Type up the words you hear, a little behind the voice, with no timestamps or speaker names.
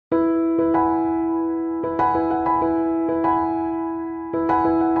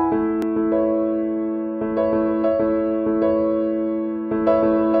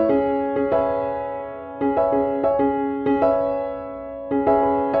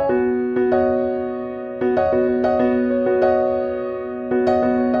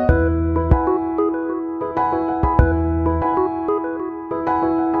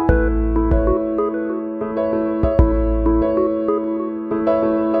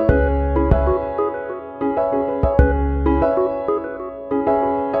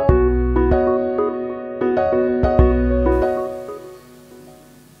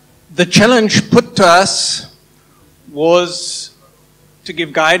The challenge put to us was to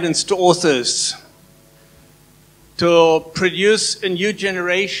give guidance to authors, to produce a new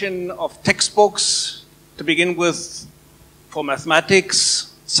generation of textbooks, to begin with for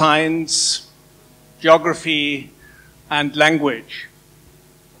mathematics, science, geography, and language.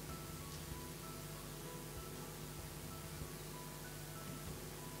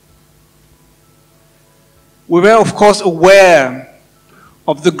 We were, of course, aware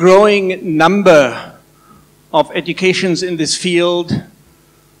of the growing number of educations in this field: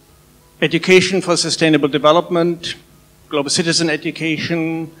 education for sustainable development, global citizen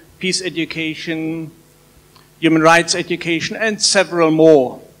education, peace education, human rights education, and several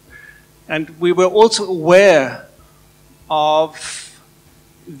more. And we were also aware of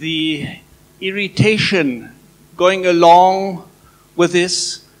the irritation going along with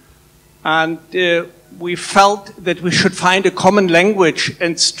this, and we felt that we should find a common language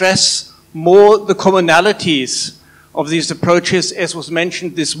and stress more the commonalities of these approaches, as was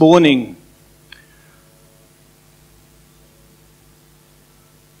mentioned this morning.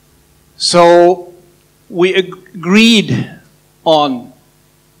 So we agreed on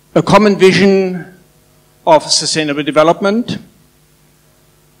a common vision of sustainable development,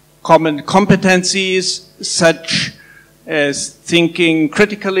 common competencies such as thinking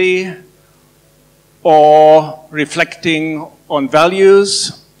critically or reflecting on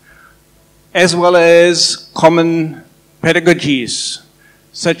values, as well as common pedagogies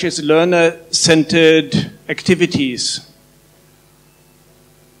such as learner-centered activities.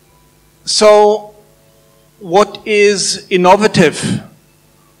 So, what is innovative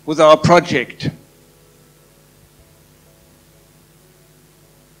with our project?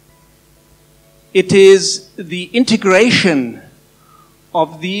 It is the integration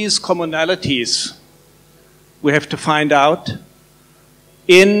of these commonalities we have to find out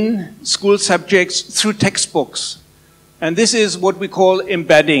in school subjects through textbooks. And this is what we call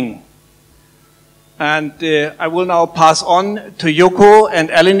embedding. And I will now pass on to Yoko and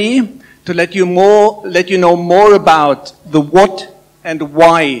Eleni to let you know more about the what and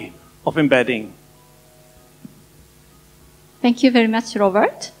why of embedding. Thank you very much,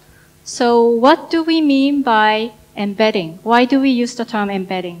 Robert. So what do we mean by embedding? Why do we use the term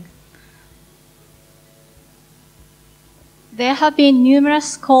embedding? There have been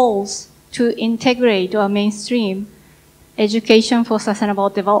numerous calls to integrate or mainstream education for sustainable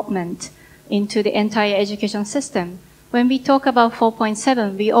development into the entire education system. When we talk about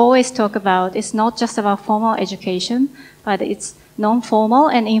 4.7, we always talk about it's not just about formal education, but it's non-formal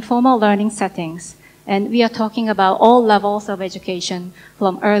and informal learning settings. And we are talking about all levels of education,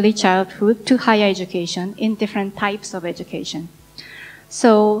 from early childhood to higher education in different types of education.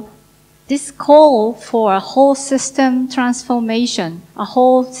 So this call for a whole system transformation, a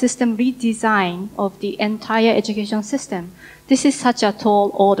whole system redesign of the entire education system, this is such a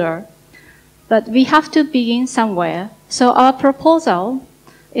tall order. But we have to begin somewhere. So our proposal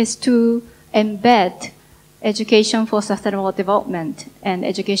is to embed education for sustainable development and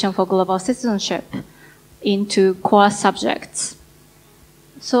education for global citizenship into core subjects.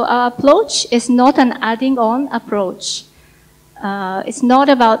 So our approach is not an adding on approach. It's not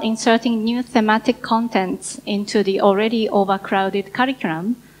about inserting new thematic contents into the already overcrowded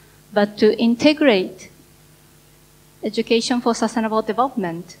curriculum, but to integrate education for sustainable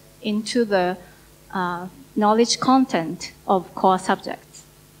development into the knowledge content of core subjects.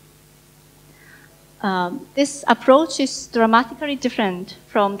 This approach is dramatically different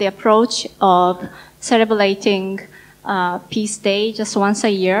from the approach of celebrating Peace Day just once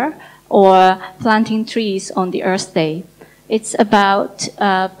a year or planting trees on the Earth Day. It's about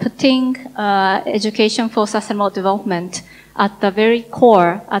putting education for sustainable development at the very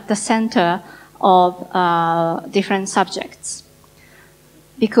core, at the center of different subjects.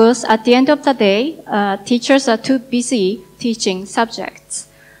 Because at the end of the day, teachers are too busy teaching subjects,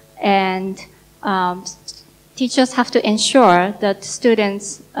 and teachers have to ensure that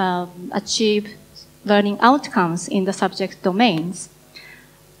students achieve learning outcomes in the subject domains.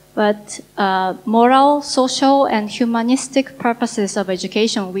 But moral, social, and humanistic purposes of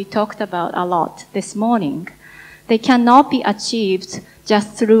education we talked about a lot this morning. They cannot be achieved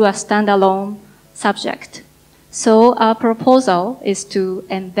just through a standalone subject. So our proposal is to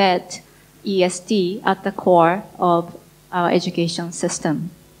embed ESD at the core of our education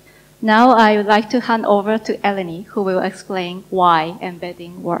system. Now I would like to hand over to Eleni, who will explain why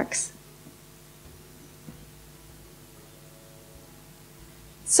embedding works.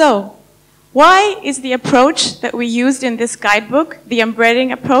 So, why is the approach that we used in this guidebook, the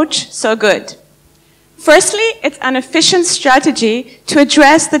embedding approach, so good? Firstly, it's an efficient strategy to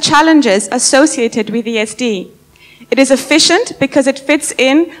address the challenges associated with ESD. It is efficient because it fits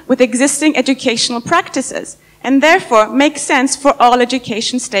in with existing educational practices and therefore makes sense for all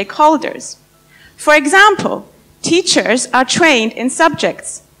education stakeholders. For example, teachers are trained in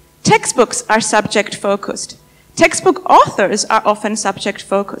subjects. Textbooks are subject-focused. Textbook authors are often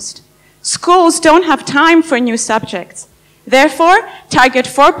subject-focused. Schools don't have time for new subjects. Therefore, Target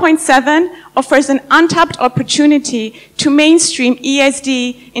 4.7 offers an untapped opportunity to mainstream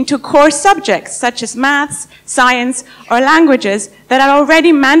ESD into core subjects such as maths, science, or languages that are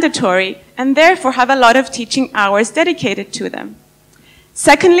already mandatory and therefore have a lot of teaching hours dedicated to them.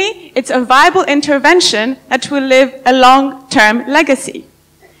 Secondly, it's a viable intervention that will leave a long-term legacy.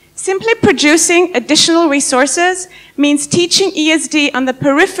 Simply producing additional resources means teaching ESD on the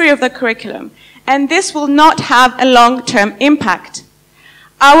periphery of the curriculum, and this will not have a long-term impact.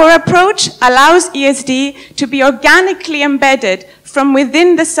 Our approach allows ESD to be organically embedded from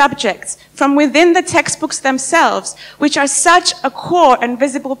within the subjects, from within the textbooks themselves, which are such a core and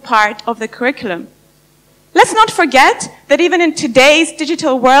visible part of the curriculum. Let's not forget that even in today's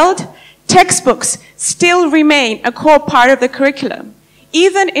digital world, textbooks still remain a core part of the curriculum,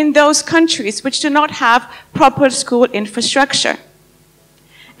 even in those countries which do not have proper school infrastructure.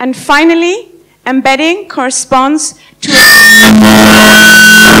 And finally, embedding corresponds to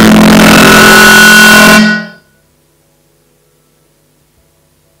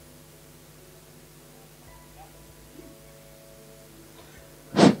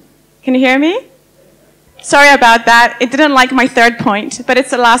Can you hear me? Sorry about that. It didn't like my third point, but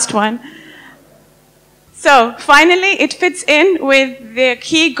it's the last one. So, finally, it fits in with the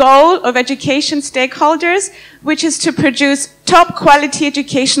key goal of education stakeholders, which is to produce top quality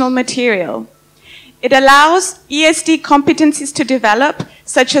educational material. It allows ESD competencies to develop,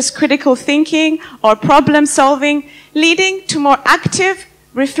 such as critical thinking or problem solving, leading to more active,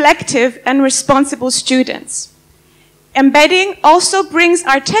 reflective, and responsible students. Embedding also brings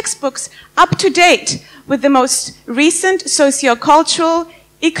our textbooks up to date with the most recent socio-cultural,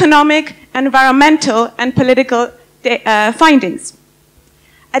 economic, environmental, and political findings.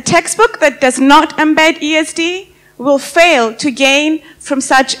 A textbook that does not embed ESD will fail to gain from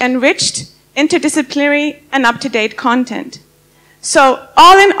such enriched, interdisciplinary, and up-to-date content. So,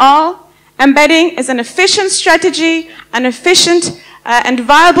 all in all, embedding is an efficient strategy, an efficient and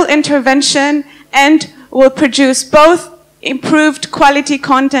viable intervention, and will produce both improved quality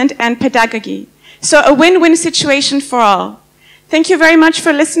content and pedagogy. So, a win-win situation for all. Thank you very much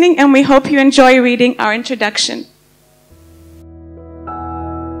for listening, and we hope you enjoy reading our introduction.